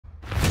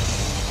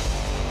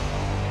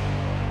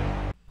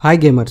Hi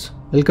gamers,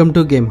 welcome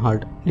to game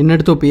halt.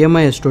 నిన్నటితో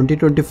PMIS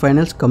 2020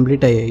 finals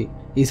complete అయ్యాయి.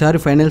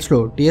 ఈసారి ఫైనల్స్లో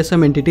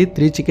TSM ఎంటిటీ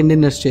 3 చికెన్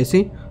డిన్నర్స్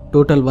చేసి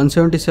total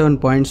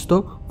 177 పాయింట్స్తో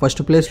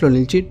first ప్లేస్లో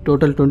నిలిచి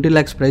టోటల్ 20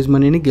 lakhs ప్రైజ్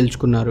మనీని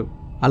గెలుచుకున్నారు.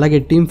 అలాగే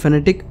టీమ్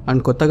ఫెనటిక్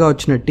అండ్ కొత్తగా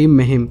వచ్చిన టీమ్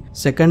మెహిమ్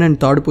సెకండ్ అండ్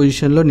థర్డ్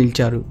పొజిషన్లో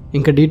నిలిచారు.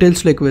 ఇంకా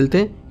డీటెయిల్స్లోకి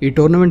వెళ్తే ఈ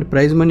టోర్నమెంట్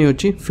ప్రైజ్ మనీ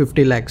వచ్చి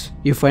 50 lakhs.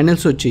 ఈ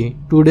ఫైనల్స్ వచ్చి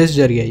 2 days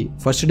జరిగాయి.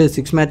 First day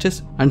 6 matches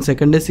and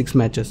second day 6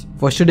 matches.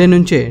 First day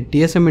నుంచే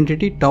TSM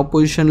ఎంటిటీ టాప్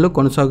పొజిషన్లో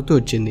కొనసాగుతూ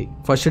వచ్చింది.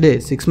 ఫస్ట్ డే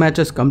 6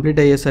 matches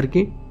కంప్లీట్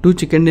అయ్యేసరికి 2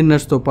 చికెన్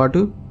డిన్నర్స్తో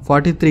పాటు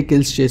 43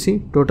 kills చేసి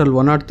टोटल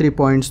 103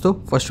 पॉइंट्स तो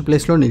फर्स्ट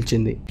प्लेस लो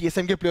निलचिंदी.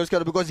 TSM के प्लेयर्स का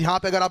बिकॉज यहाँ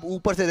पे अगर आप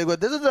ऊपर से देखो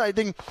this is I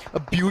think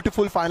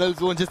beautiful final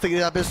zone जिस तरीके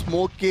से यहाँ पे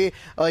स्मोक के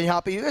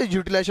यहाँ पे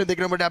यूटिलाइजेशन देख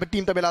रहे हैं. बट यहाँ पे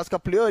टीम तमिलास का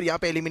प्लेयर यहाँ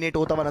पे एलिमिनेट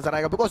होता हुआ नजर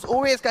आएगा बिकॉज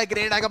ओवेस का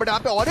ग्रेड आएगा. बट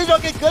यहाँ पे ऑरेंज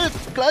के किल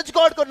क्लच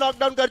गॉड को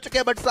नॉकडाउन कर चुके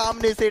हैं. बट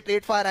सामने से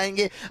ट्रेड फायर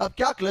आएंगे. अब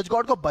क्या क्लच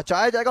गॉड को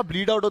बचाया जाएगा?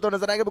 ब्लीड आउट होता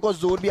नजर आएगा बिकॉज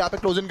जोन भी यहाँ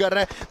पे क्लोजिंग कर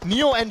रहा है.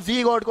 नियो एंड जी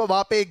गॉड को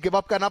वहां पे गिव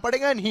अप करना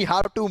पड़ेगा and he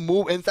have to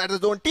move inside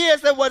the zone.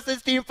 TSM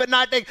versus team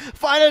fanatic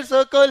final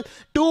circle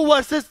 2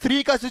 versus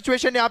 3 का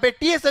सिचुएशन. यहाँ पे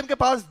TSM के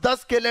पास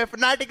 10 किल है,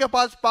 फनाटिक के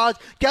पास 5.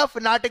 क्या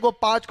फनाटिक वो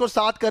 5 को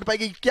 7 कर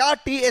पाएगी? क्या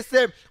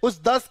TSM उस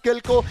 10 किल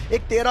को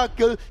एक 13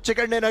 किल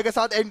चिकन डिनर के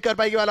साथ एंड कर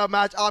पाएगी? वाला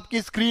मैच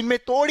आपकी स्क्रीन में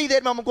थोड़ी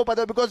देर में हमको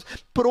पता है बिकॉज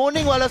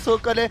प्रोनिंग वाला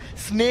सर्कल है.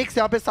 स्नेक्स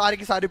यहाँ पे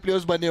सारे के सारे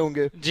प्लेयर्स बने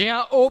होंगे. जी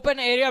हाँ,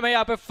 ओपन एरिया में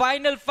यहाँ पे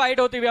फाइनल फाइट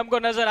होती हुई हमको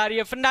नजर आ रही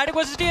है. Fanatic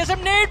versus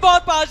TSM. नेट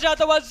बहुत पास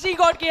जाता हुआ, जी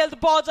गॉड की हेल्थ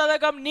बहुत ज्यादा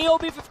कम, नियो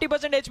भी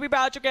 50% HP पे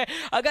आ चुके हैं.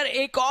 अगर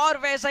एक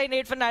और वैसा ही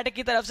नेट फनाटिक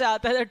की तरफ से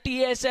आता है तो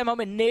TSM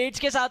हमें नेट्स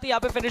के साथ ही यहाँ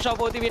पे फिनिश ऑफ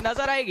होती हुई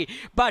नजर आएगी.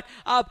 बट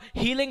अब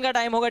हीलिंग का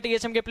टाइम होगा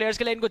TSM के प्लेयर्स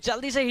के लिए. इनको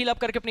जल्दी से हील अप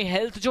करके अपनी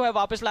हेल्थ जो है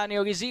वापस लानी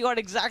होगी. जी गॉड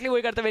एग्जैक्टली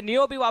वही करते हुए.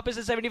 नियो भी वापस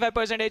से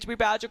 75% HP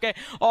पे आ चुके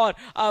हैं. और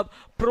अब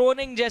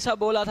प्रोनिंग जैसा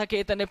बोला था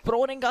केतन ने,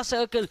 प्रोनिंग का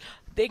सर्कल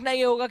देखना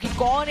ये होगा कि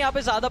कौन यहाँ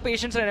पे ज्यादा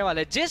पेशेंस रहने वाला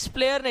है. जिस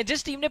प्लेयर ने,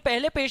 जिस टीम ने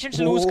पहले पेशेंस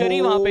लूज करी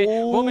वहां पे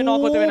वो में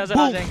नॉक होते हुए नजर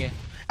आ जाएंगे.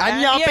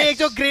 एंड यहाँ पे एक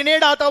जो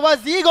ग्रेनेड आता हुआ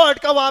जी गॉड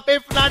का वहां पे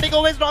फनाटिक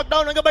ओवेस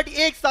नॉकडाउन होगा. बट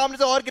एक सामने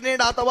से और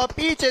ग्रेनेड आता हुआ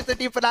पीछे से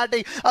टीम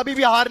फनाटिक अभी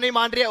भी हार नहीं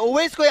मान रही है.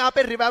 ओवेस को यहाँ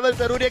पे रिवाइवल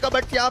जरूरी है.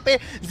 बट यहाँ पे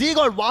जी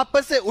गॉड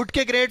वापस से उठ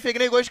के ग्रेनेड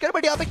फेंकने की कोशिश कर.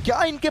 बट यहाँ पे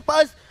क्या इनके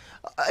पास,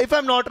 if I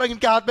am not wrong,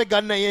 इनके हाथ में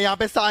गन नहीं है. यहाँ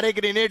पे सारे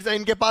ग्रेनेड्स हैं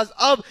इनके पास.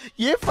 अब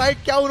ये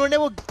फाइट क्या उन्होंने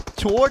वो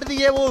छोड़ दी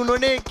है, वो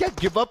उन्होंने क्या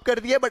गिव अप कर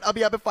दिया? बट अब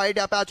यहाँ पे फाइट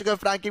यहाँ पे आ चुका है.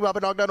 फ्रैंकी वहां पे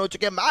नॉकडाउन हो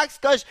चुके हैं. मैक्स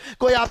कश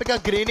को यहाँ पे क्या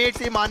ग्रेनेड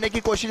से मारने की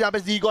कोशिश यहाँ पे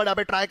जी गॉड यहाँ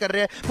पे ट्राई कर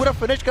रहे हैं. पूरा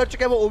फिनिश कर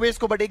चुके हैं वो ओवेस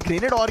को. बट एक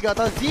ग्रेनेड और गया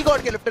था जी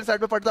गॉड के लेफ्ट हैंड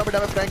साइड पे पड़ता. बट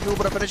यहाँ पे फ्रैंकी को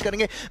पूरा फिनिश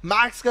करेंगे.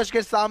 मैक्स कश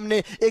के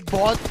सामने एक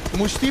बहुत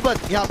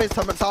मुसीबत यहाँ पे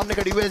सामने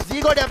खड़ी हुई है.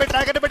 जी गॉड यहाँ पे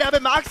ट्राई करते. बट यहाँ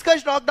पे मैक्स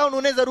कश नॉकडाउन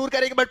उन्हें जरूर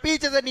करेंगे. बट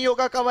पीछे से नियो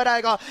का कवर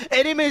आएगा.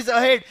 एनिमीज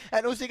अहेड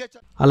एंड उसी के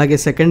అలాగే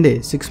సెకండ్ డే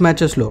 6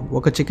 matchesలో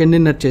ఒక చికెన్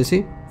డిన్నర్ చేసి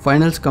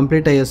ఫైనల్స్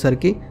కంప్లీట్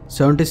అయ్యేసరికి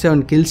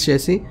 77 kills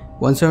చేసి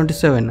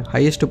 177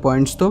 highest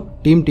పాయింట్స్తో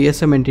team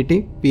TSM entity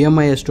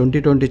PMIS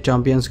 2020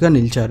 ఛాంపియన్స్గా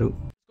నిలిచారు.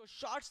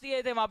 शॉट्स दिए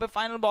थे वहां पे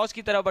फाइनल बॉस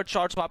की तरफ, बट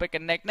शॉट्स वहां पे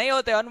कनेक्ट नहीं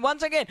होते. और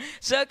वंस अगेन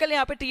सर्कल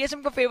यहाँ पे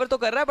TSM को फेवर तो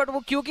कर रहा है, बट वो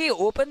क्योंकि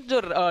ओपन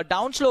जो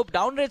down slope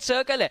down range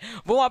circle है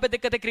वो वहां पे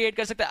दिक्कतें क्रिएट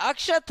कर सकते हैं.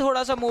 अक्षत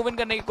थोड़ा सा मूव इन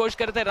करने की कोशिश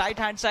करते हैं राइट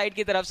हैंड साइड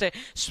की तरफ से.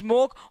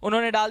 स्मोक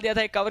उन्होंने डाल दिया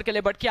था एक कवर के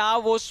लिए, बट क्या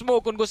वो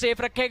स्मोक उनको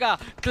सेफ रखेगा?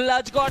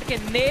 क्लच गॉड के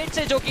नेट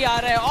से जो कि आ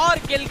रहा है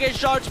और किल के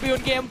शॉट्स भी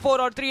उनके M4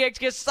 और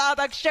 3x के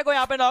साथ अक्षय को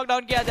यहाँ पे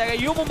नॉकडाउन किया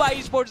जाएगा. यू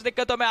मुंबई स्पोर्ट्स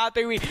दिक्कतों में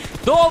आते हुए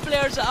 2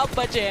 प्लेयर्स अब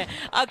बचे हैं,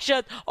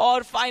 अक्षत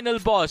और फाइनल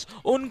बॉस.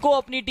 उनको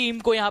अपनी टीम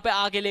को यहाँ पे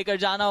आगे लेकर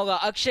जाना होगा.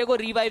 अक्षय को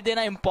रिवाइव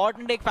देना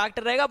इंपॉर्टेंट एक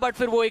फैक्टर रहेगा, बट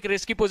फिर वो एक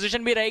रिस्क की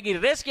पोजीशन भी रहेगी.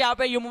 रिस्क यहाँ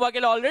पे युमुवा के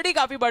लिए ऑलरेडी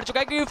काफी बढ़ चुका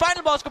है क्योंकि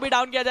फाइनल बॉस को भी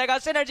डाउन किया जाएगा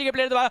सिनर्जी के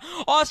प्लेयर द्वारा.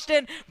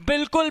 ऑस्टिन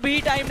बिल्कुल भी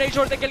टाइम नहीं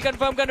छोड़ते किल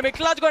कंफर्म करने में.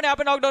 क्लच गॉड यहाँ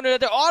पे नॉकडाउन हो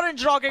जाते हैं.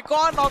 ऑरेंज रॉक एक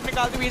और नॉक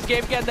निकालते हुए इस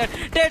गेम के अंदर.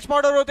 टेस्ट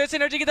स्पॉटर होते हैं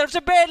सिनर्जी की तरफ से.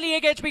 बेरली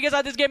एक HP के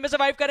साथ इस गेम में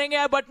सर्वाइव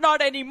करेंगे, but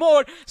not any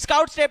more.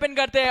 Scout step in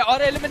करते हैं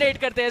और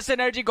एलिमिनेट करते हैं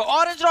सिनर्जी को.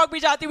 ऑरेंज रॉक भी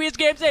जाती हुई इस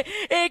गेम से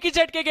एक ही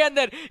झटके के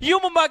अंदर.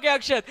 युमुवा के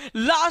अक्षत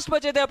लास्ट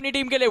बचे थे अपनी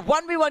टीम के लिए.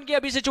 1v1 की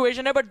अभी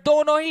सिचुएशन है, बट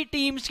दोनों ही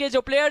टीम्स के जो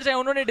प्लेयर्स हैं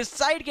उन्होंने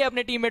डिसाइड किया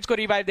अपने टीममेट्स को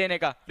रिवाइव देने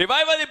का.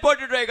 रिवाइवल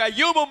इंपॉर्टेंट रहेगा.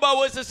 You Mumba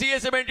versus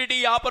TSM entity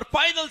यहां पर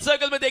फाइनल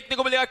सर्कल में देखने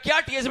को मिलेगा. क्या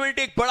TSM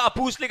एंटिटी एक बड़ा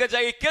बूस्ट लेकर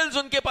जाएगी? किल्स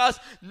उनके पास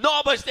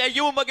 9 बचते हैं,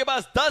 यू मुंबा के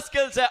पास 10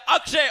 किल्स है.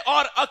 अक्षय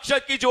और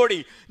अक्षत की जोड़ी,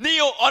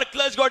 नियो और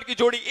क्लच गॉड की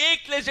जोड़ी.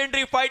 एक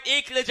लेजेंडरी फाइट,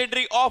 एक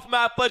लेजेंडरी ऑफ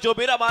मैप पर जो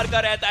मेरा मार का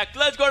रहता है.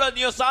 क्लच गॉड और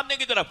नियो सामने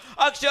की तरफ.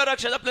 अक्षय और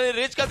अक्षत अपने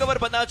रिच का कवर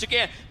बना चुके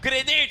हैं.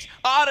 ग्रेनेड्स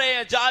आ रहे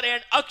हैं जा रहे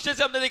हैं. अक्षय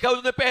से हमने देखा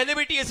उन्होंने पहले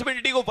भी TSM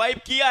एंटिटी को वाइप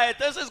किया है.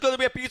 This is going to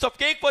be a piece of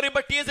cake for him,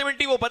 but TSM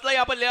entity वो बदला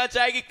यहां पर लेना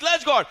चाहेगी.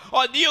 क्लच गॉड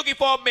और नियो की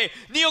फॉर्म में.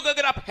 नियो का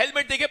अगर आप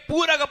हेलमेट देखें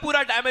पूरा का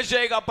पूरा डैमेज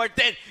जाएगा, बट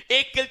देन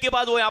एक किल के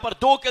बाद वो यहां पर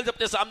 2 किल्स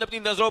अपने सामने अपनी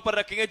नजरों पर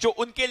रखेंगे जो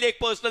उनके लिए एक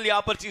पर्सनल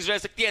यहां पर चीज रह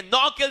सकती है.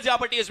 9 किल्स यहां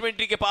पर TSM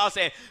एंटिटी के पास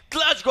है.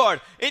 क्लच गॉड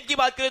इनकी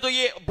बात करें तो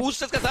ये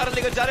बूस्टर्स का सहारा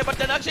लेकर जा रहे हैं,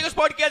 बट अक्षय को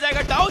स्पॉट किया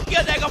जाएगा, डाउन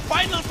किया जाएगा.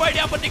 फाइनल फाइट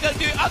यहां पर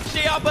निकलती हुई अक्षय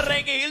यहां पर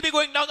रहेंगे. He'll be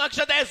going down.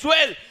 Akshat as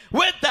well.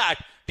 With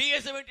that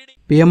TSM Entity.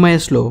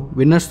 PMIS లో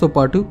విన్నర్స్ తో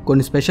పాటు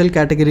కొన్ని స్పెషల్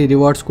కేటగిరీ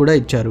రివార్డ్స్ కూడా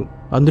ఇచ్చారు.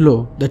 అందులో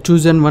ద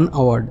చూజన్ వన్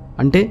అవార్డ్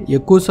అంటే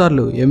ఎక్కువ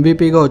సార్లు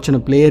ఎంవీపీగా వచ్చిన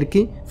ప్లేయర్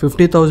కి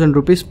 50,000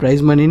 రూపీస్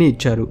ప్రైజ్ మనీని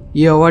ఇచ్చారు.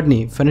 ఈ అవార్డ్ ని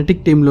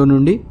ఫెనటిక్ టీమ్ లో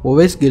నుండి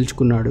ఓవైస్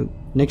గెలుచుకున్నాడు.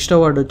 నెక్స్ట్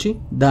అవార్డ్ వచ్చి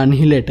ద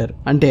అన్హిలేటర్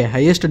అంటే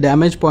హైయెస్ట్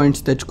డ్యామేజ్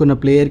పాయింట్స్ తెచ్చుకున్న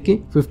ప్లేయర్ కి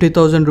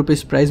 50,000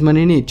 రూపీస్ ప్రైజ్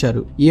మనీని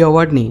ఇచ్చారు. ఈ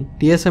అవార్డ్ ని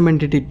TSM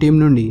ఎంటిటీ టీం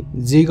నుండి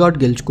జీగాడ్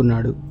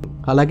గెలుచుకున్నాడు.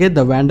 అలాగే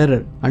ద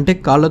వ్యాండరర్ అంటే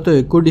కాళ్లతో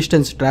ఎక్కువ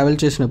డిస్టెన్స్ ట్రావెల్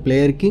చేసిన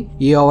ప్లేయర్ కి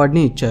ఈ అవార్డ్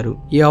ని ఇచ్చారు.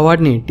 ఈ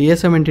అవార్డ్ ని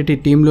TSM ఎంటిటీ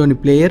టీమ్ లోని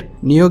ప్లేయర్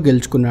నియో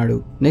గెలుచుకున్నాడు.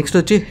 నెక్స్ట్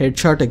వచ్చి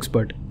హెడ్ షాట్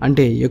ఎక్స్పర్ట్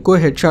అంటే ఎక్కువ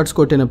హెడ్ షాట్స్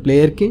కొట్టిన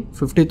ప్లేయర్ కి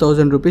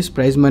 50,000 రూపీస్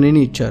ప్రైజ్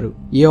మనీని ఇచ్చారు.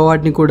 ఈ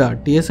అవార్డ్ ని కూడా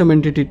TSM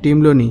ఎంటిటీ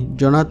టీమ్ లోని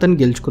జొనాథన్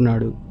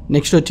గెలుచుకున్నాడు.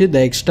 నెక్స్ట్ వచ్చి ద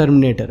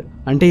ఎక్స్టర్మినేటర్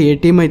అంటే ఏ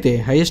టీం అయితే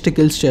హైయెస్ట్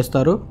కిల్స్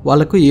చేస్తారో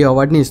వాళ్ళకు ఈ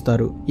అవార్డ్ ని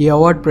ఇస్తారు. ఈ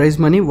award prize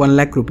money 1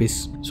 lakh rupees.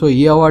 So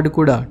ఈ అవార్డు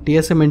కూడా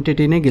TSM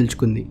ఎంటిటీనే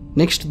గెలుచుకుంది.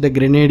 నెక్స్ట్ ద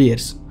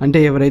గ్రెనేడియర్స్ అంటే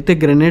ఎవరైతే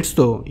గ్రెనేడ్స్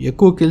తో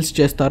ఎక్కువ కిల్స్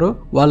చేస్తారో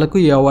వాళ్ళకు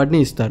ఈ అవార్డ్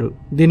ని ఇస్తారు.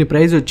 దీని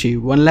ప్రైజ్ వచ్చి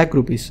 1 lakh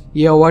రూపీస్.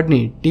 ఈ అవార్డ్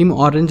ని టీమ్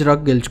ఆరెంజ్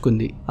రాక్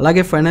గెలుచుకుంది.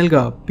 అలాగే ఫైనల్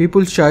గా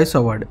పీపుల్స్ చాయిస్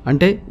అవార్డ్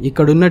అంటే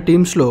ఇక్కడున్న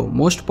టీమ్స్ లో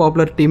మోస్ట్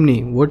పాపులర్ టీమ్ ని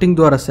ఓటింగ్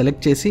ద్వారా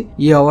సెలెక్ట్ చేసి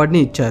ఈ అవార్డ్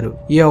ని ఇచ్చారు.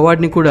 ఈ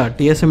అవార్డ్ ని కూడా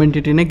TSM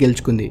ఎంటిటీనే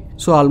గెలుచుకుంది.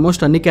 సో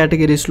ఆల్మోస్ట్ అన్ని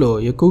కేటగిరీస్ లో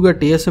ఎక్కువగా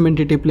TSM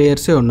ఎంటిటీ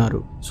ప్లేయర్సే ఉన్నారు.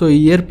 సో ఈ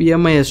ఇయర్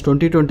PMIS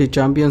 2020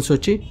 ఛాంపియన్స్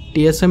వచ్చి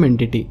TSM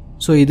ఎంటిటీ.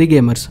 సో ఇది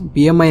గేమర్స్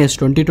PMIS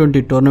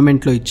 2020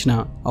 టోర్నమెంట్లో ఇచ్చిన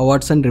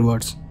అవార్డ్స్ అండ్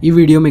రివార్డ్స్. ఈ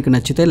వీడియో మీకు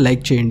నచ్చితే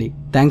లైక్ చేయండి.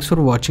 Thanks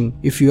for watching.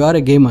 If you are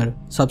a gamer,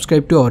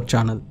 subscribe to our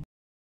channel.